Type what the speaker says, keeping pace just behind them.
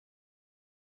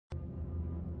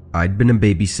I'd been a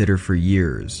babysitter for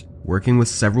years, working with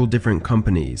several different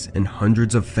companies and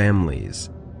hundreds of families.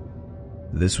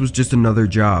 This was just another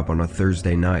job on a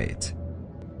Thursday night.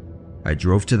 I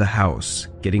drove to the house,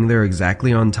 getting there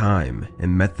exactly on time,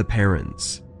 and met the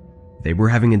parents. They were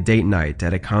having a date night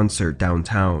at a concert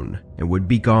downtown and would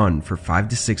be gone for 5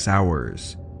 to 6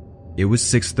 hours. It was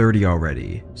 6:30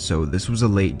 already, so this was a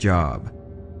late job.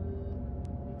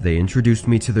 They introduced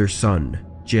me to their son,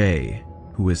 Jay,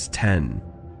 who was 10.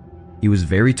 He was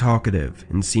very talkative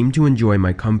and seemed to enjoy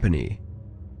my company.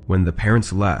 When the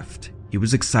parents left, he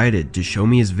was excited to show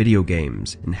me his video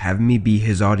games and have me be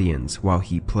his audience while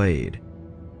he played.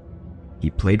 He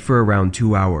played for around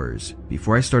 2 hours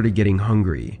before I started getting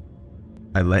hungry.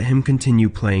 I let him continue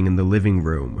playing in the living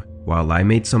room while I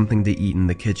made something to eat in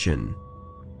the kitchen.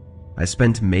 I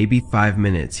spent maybe 5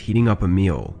 minutes heating up a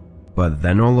meal, but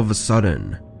then all of a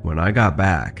sudden, when I got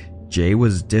back, Jay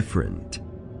was different.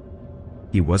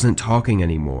 He wasn't talking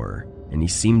anymore, and he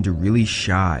seemed really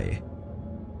shy.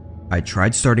 I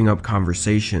tried starting up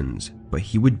conversations, but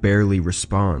he would barely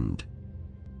respond.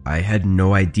 I had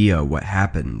no idea what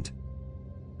happened.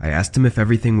 I asked him if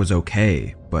everything was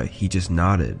okay, but he just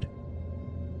nodded.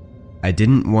 I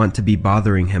didn't want to be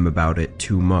bothering him about it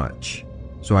too much,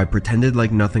 so I pretended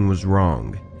like nothing was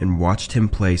wrong and watched him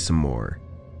play some more.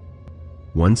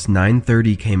 Once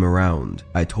 9:30 came around,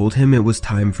 I told him it was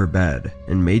time for bed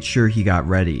and made sure he got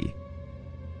ready.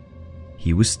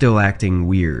 He was still acting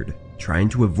weird, trying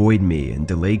to avoid me and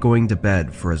delay going to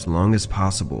bed for as long as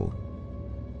possible.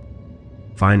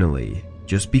 Finally,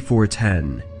 just before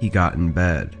 10, he got in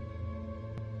bed.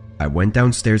 I went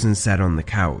downstairs and sat on the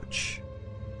couch.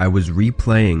 I was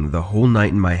replaying the whole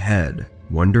night in my head,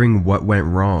 wondering what went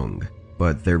wrong,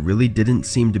 but there really didn't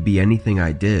seem to be anything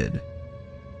I did.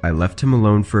 I left him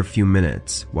alone for a few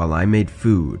minutes while I made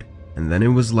food, and then it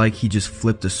was like he just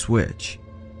flipped a switch.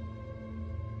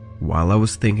 While I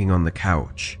was thinking on the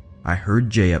couch, I heard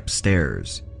Jay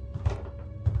upstairs.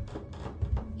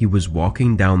 He was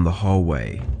walking down the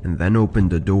hallway and then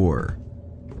opened a door.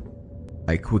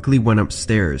 I quickly went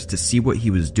upstairs to see what he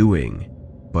was doing,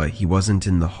 but he wasn't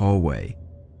in the hallway.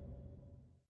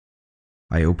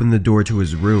 I opened the door to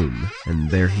his room, and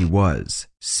there he was,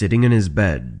 sitting in his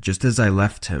bed just as I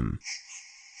left him.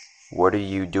 "What are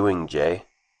you doing, Jay?"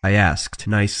 I asked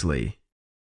nicely.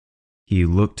 He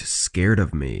looked scared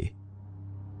of me.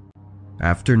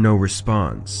 After no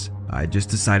response, I just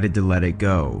decided to let it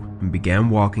go and began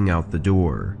walking out the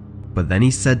door, but then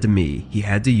he said to me he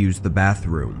had to use the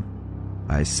bathroom.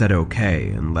 I said okay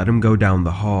and let him go down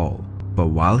the hall, but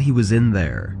while he was in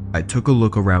there, I took a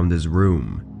look around his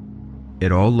room.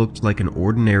 It all looked like an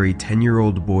ordinary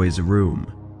 10-year-old boy's room.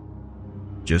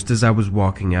 Just as I was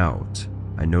walking out,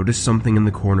 I noticed something in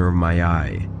the corner of my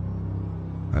eye.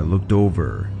 I looked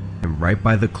over, and right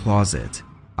by the closet,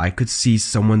 I could see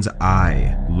someone's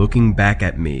eye looking back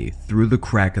at me through the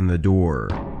crack in the door.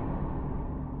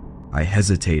 I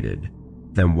hesitated,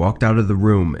 then walked out of the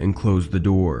room and closed the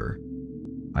door.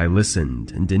 I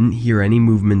listened and didn't hear any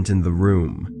movement in the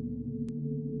room.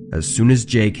 As soon as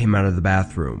Jay came out of the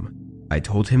bathroom, I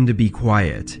told him to be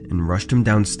quiet and rushed him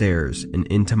downstairs and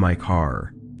into my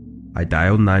car. I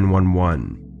dialed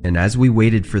 911, and as we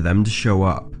waited for them to show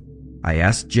up, I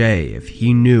asked Jay if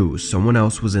he knew someone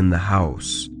else was in the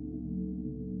house.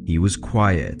 He was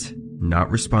quiet,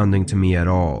 not responding to me at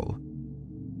all.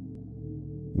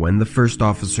 When the first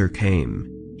officer came,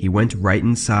 he went right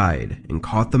inside and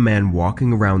caught the man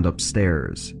walking around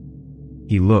upstairs.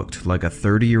 He looked like a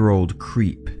 30-year-old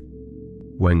creep.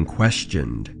 When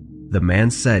questioned, the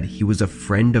man said he was a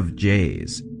friend of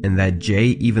Jay's and that Jay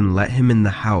even let him in the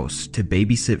house to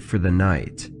babysit for the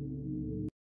night.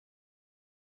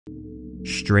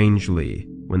 Strangely,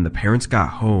 when the parents got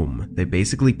home, they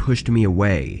basically pushed me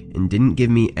away and didn't give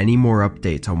me any more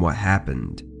updates on what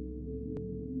happened.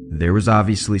 There was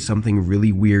obviously something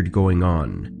really weird going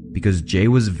on because Jay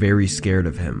was very scared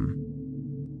of him.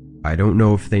 I don't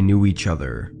know if they knew each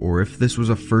other or if this was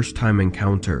a first-time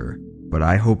encounter, but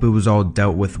I hope it was all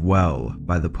dealt with well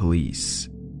by the police.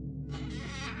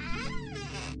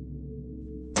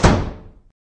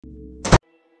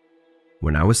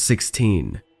 When I was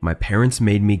 16, my parents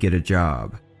made me get a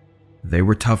job. They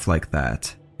were tough like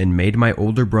that, and made my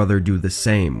older brother do the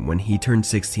same when he turned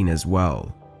 16 as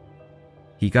well.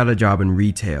 He got a job in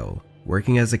retail,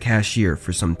 working as a cashier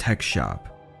for some tech shop,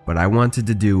 but I wanted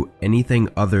to do anything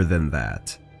other than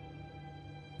that.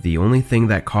 The only thing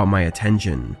that caught my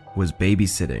attention was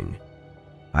babysitting.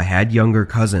 I had younger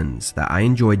cousins that I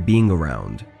enjoyed being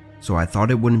around, so I thought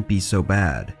it wouldn't be so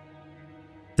bad.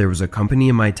 There was a company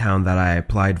in my town that I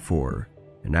applied for,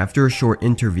 and after a short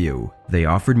interview, they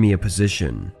offered me a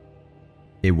position,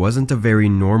 It wasn't a very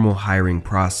normal hiring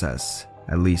process,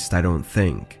 at least I don't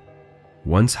think.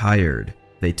 Once hired,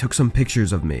 they took some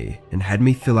pictures of me and had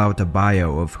me fill out a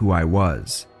bio of who I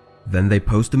was. Then they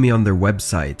posted me on their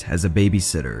website as a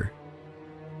babysitter.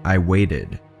 I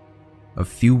waited. A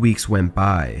few weeks went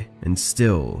by, and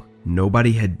still,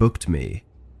 nobody had booked me.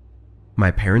 My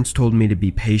parents told me to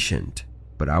be patient,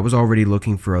 but I was already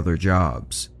looking for other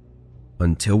jobs.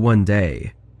 Until one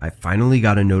day, I finally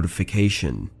got a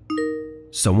notification.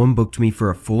 Someone booked me for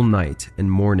a full night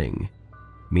and morning,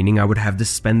 meaning I would have to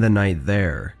spend the night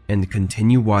there and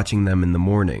continue watching them in the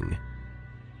morning.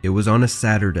 It was on a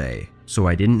Saturday, so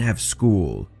I didn't have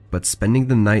school, but spending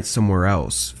the night somewhere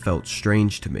else felt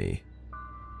strange to me.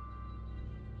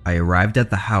 I arrived at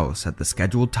the house at the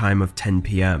scheduled time of 10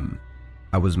 p.m.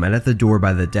 I was met at the door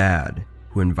by the dad,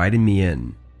 who invited me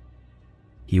in.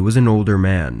 He was an older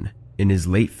man, in his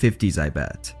late 50s I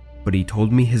bet, but he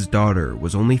told me his daughter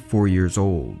was only 4 years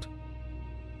old.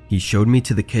 He showed me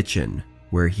to the kitchen,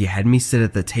 where he had me sit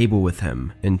at the table with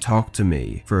him and talk to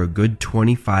me for a good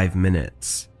 25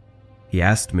 minutes. He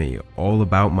asked me all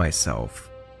about myself.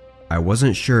 I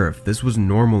wasn't sure if this was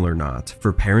normal or not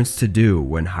for parents to do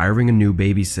when hiring a new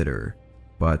babysitter,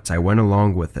 but I went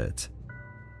along with it.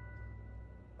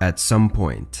 At some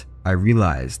point, I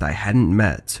realized I hadn't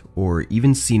met or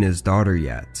even seen his daughter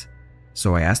yet,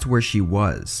 so I asked where she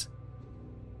was.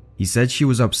 He said she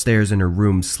was upstairs in her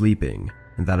room sleeping,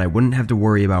 and that I wouldn't have to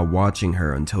worry about watching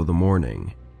her until the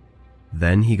morning.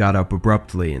 Then he got up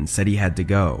abruptly and said he had to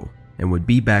go, and would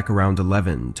be back around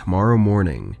 11 tomorrow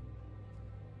morning.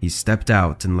 He stepped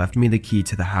out and left me the key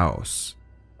to the house.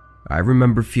 I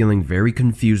remember feeling very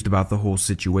confused about the whole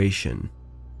situation.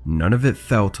 None of it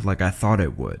felt like I thought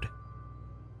it would.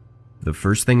 The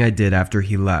first thing I did after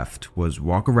he left was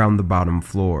walk around the bottom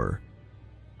floor.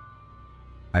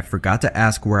 I forgot to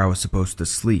ask where I was supposed to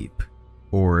sleep,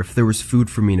 or if there was food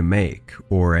for me to make,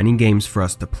 or any games for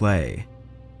us to play.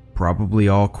 Probably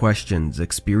all questions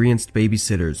experienced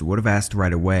babysitters would have asked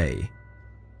right away.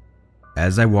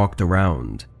 As I walked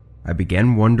around, I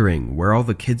began wondering where all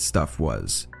the kids' stuff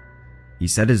was. He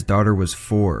said his daughter was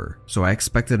 4, so I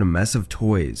expected a mess of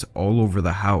toys all over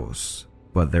the house,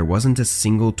 but there wasn't a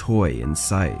single toy in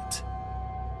sight.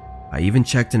 I even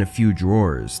checked in a few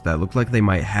drawers that looked like they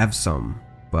might have some,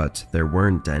 but there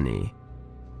weren't any.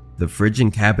 The fridge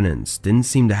and cabinets didn't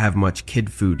seem to have much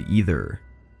kid food either.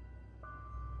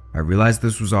 I realized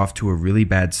this was off to a really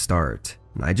bad start,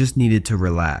 and I just needed to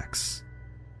relax.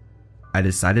 I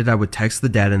decided I would text the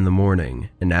dad in the morning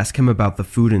and ask him about the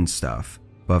food and stuff,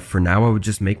 but for now I would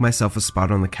just make myself a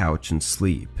spot on the couch and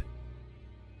sleep.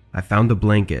 I found a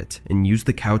blanket and used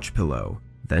the couch pillow,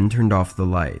 then turned off the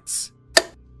lights.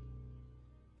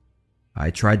 I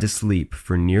tried to sleep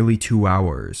for nearly 2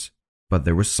 hours, but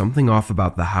there was something off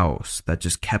about the house that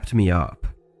just kept me up.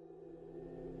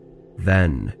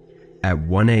 Then, at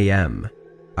 1 a.m.,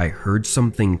 I heard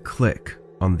something click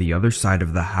on the other side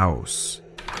of the house.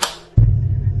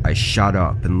 I shot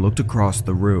up and looked across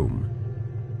the room.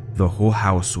 The whole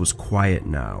house was quiet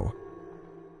now.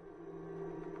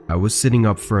 I was sitting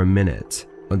up for a minute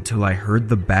until I heard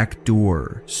the back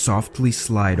door softly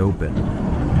slide open.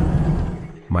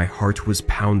 My heart was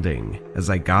pounding as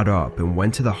I got up and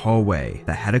went to the hallway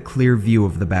that had a clear view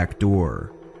of the back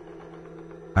door.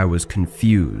 I was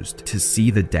confused to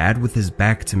see the dad with his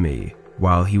back to me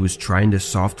while he was trying to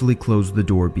softly close the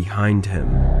door behind him.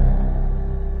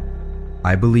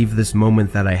 I believe this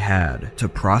moment that I had to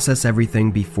process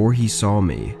everything before he saw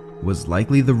me was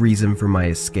likely the reason for my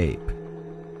escape.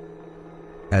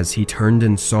 As he turned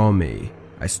and saw me,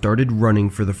 I started running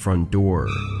for the front door.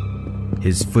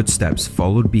 His footsteps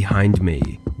followed behind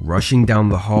me, rushing down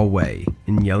the hallway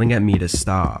and yelling at me to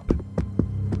stop.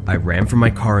 I ran for my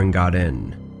car and got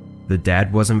in. The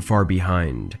dad wasn't far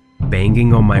behind,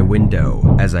 banging on my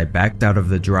window as I backed out of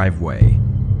the driveway.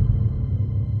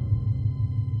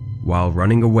 While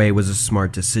running away was a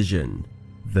smart decision,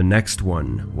 the next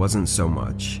one wasn't so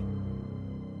much.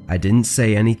 I didn't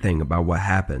say anything about what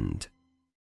happened.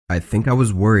 I think I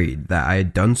was worried that I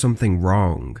had done something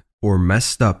wrong or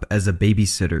messed up as a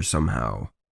babysitter somehow.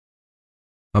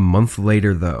 A month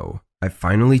later though, I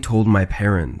finally told my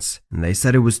parents and they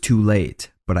said it was too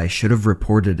late, but I should have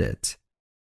reported it.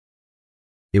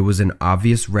 It was an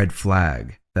obvious red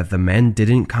flag that the man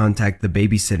didn't contact the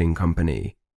babysitting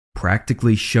company,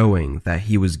 practically showing that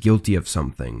he was guilty of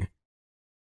something.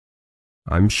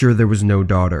 I'm sure there was no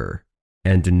daughter,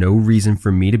 and no reason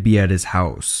for me to be at his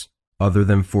house, other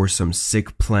than for some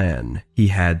sick plan he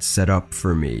had set up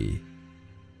for me.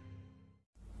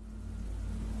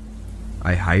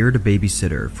 I hired a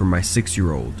babysitter for my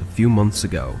 6-year-old a few months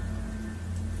ago.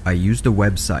 I used a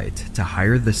website to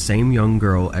hire the same young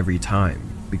girl every time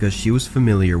because she was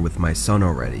familiar with my son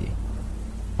already.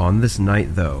 On this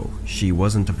night though, she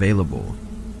wasn't available.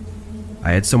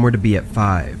 I had somewhere to be at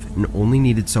 5 and only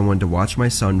needed someone to watch my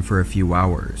son for a few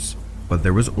hours, but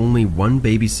there was only one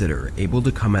babysitter able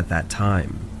to come at that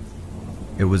time.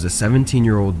 It was a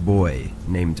 17-year-old boy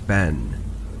named Ben,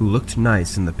 who looked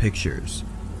nice in the pictures.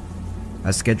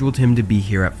 I scheduled him to be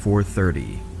here at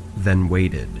 4:30, then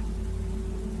waited.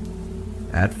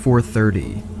 At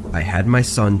 4:30, I had my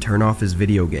son turn off his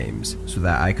video games so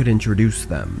that I could introduce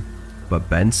them, but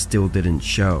Ben still didn't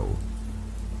show.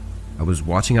 I was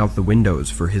watching out the windows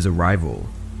for his arrival,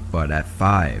 but at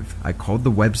 5, I called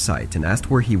the website and asked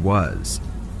where he was.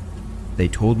 They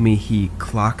told me he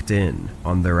clocked in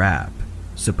on their app,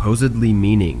 supposedly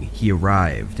meaning he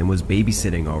arrived and was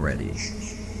babysitting already.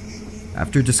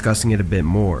 After discussing it a bit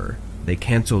more, they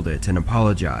canceled it and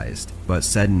apologized, but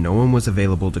said no one was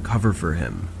available to cover for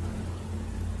him.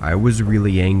 I was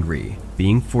really angry,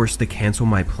 being forced to cancel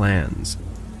my plans.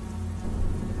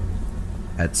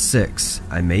 At 6,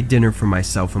 I made dinner for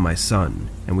myself and my son,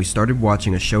 and we started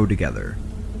watching a show together.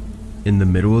 In the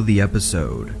middle of the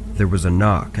episode, there was a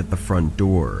knock at the front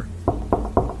door.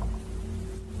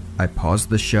 I paused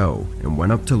the show and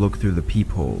went up to look through the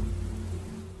peephole.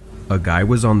 A guy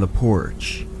was on the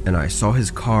porch, and I saw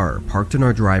his car parked in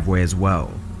our driveway as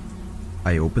well.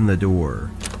 I opened the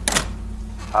door.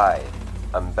 "Hi,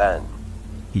 I'm Ben,"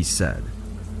 he said.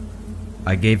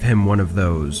 I gave him one of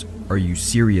those "are you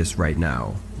serious right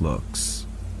now" looks.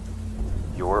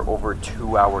 "You're over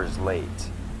 2 hours late.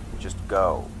 Just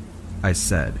go," I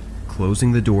said,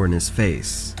 closing the door in his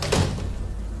face.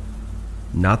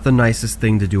 Not the nicest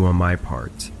thing to do on my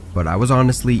part, but I was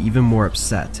honestly even more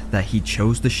upset that he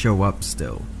chose to show up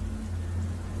still.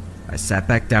 I sat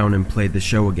back down and played the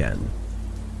show again.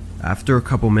 After a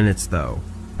couple minutes though,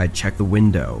 I checked the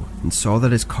window and saw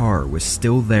that his car was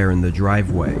still there in the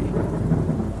driveway.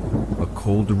 A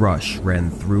cold rush ran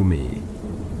through me.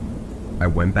 I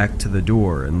went back to the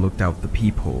door and looked out the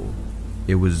peephole.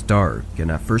 It was dark, and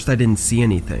at first I didn't see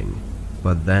anything,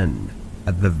 but then,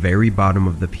 at the very bottom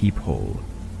of the peephole,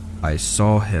 I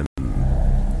saw him.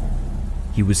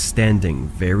 He was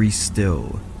standing very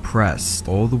still, pressed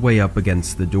all the way up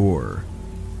against the door,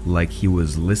 like he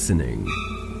was listening.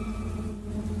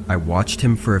 I watched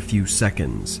him for a few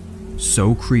seconds,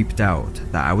 so creeped out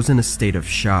that I was in a state of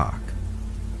shock.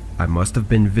 I must have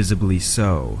been visibly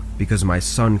so, because my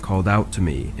son called out to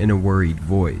me in a worried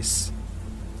voice.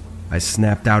 I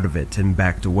snapped out of it and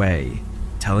backed away,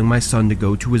 telling my son to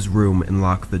go to his room and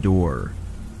lock the door.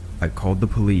 I called the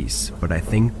police, but I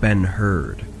think Ben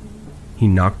heard. He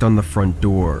knocked on the front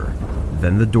door,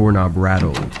 then the doorknob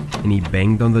rattled, and he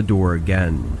banged on the door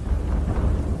again.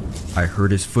 I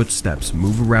heard his footsteps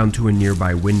move around to a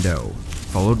nearby window,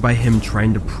 followed by him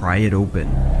trying to pry it open.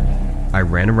 I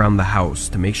ran around the house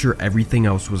to make sure everything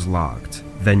else was locked,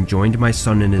 then joined my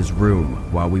son in his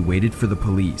room while we waited for the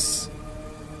police.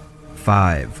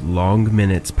 5 long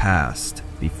minutes passed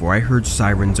before I heard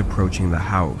sirens approaching the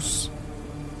house.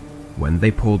 When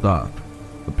they pulled up,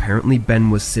 apparently Ben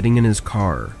was sitting in his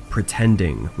car,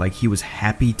 pretending like he was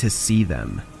happy to see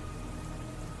them.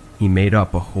 He made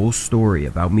up a whole story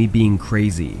about me being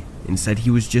crazy and said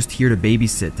he was just here to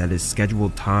babysit at his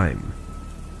scheduled time.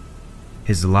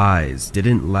 His lies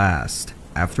didn't last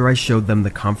after I showed them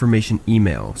the confirmation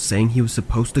email saying he was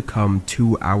supposed to come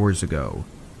 2 hours ago.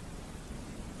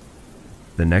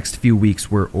 The next few weeks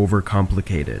were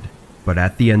overcomplicated, but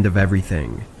at the end of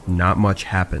everything, not much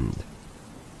happened.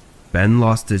 Ben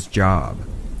lost his job,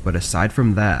 but aside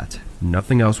from that,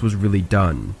 nothing else was really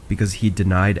done because he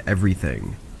denied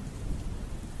everything.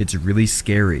 It's really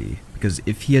scary because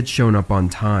if he had shown up on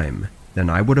time, then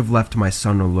I would have left my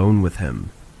son alone with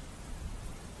him.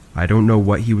 I don't know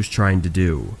what he was trying to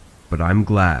do, but I'm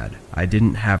glad I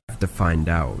didn't have to find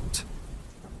out.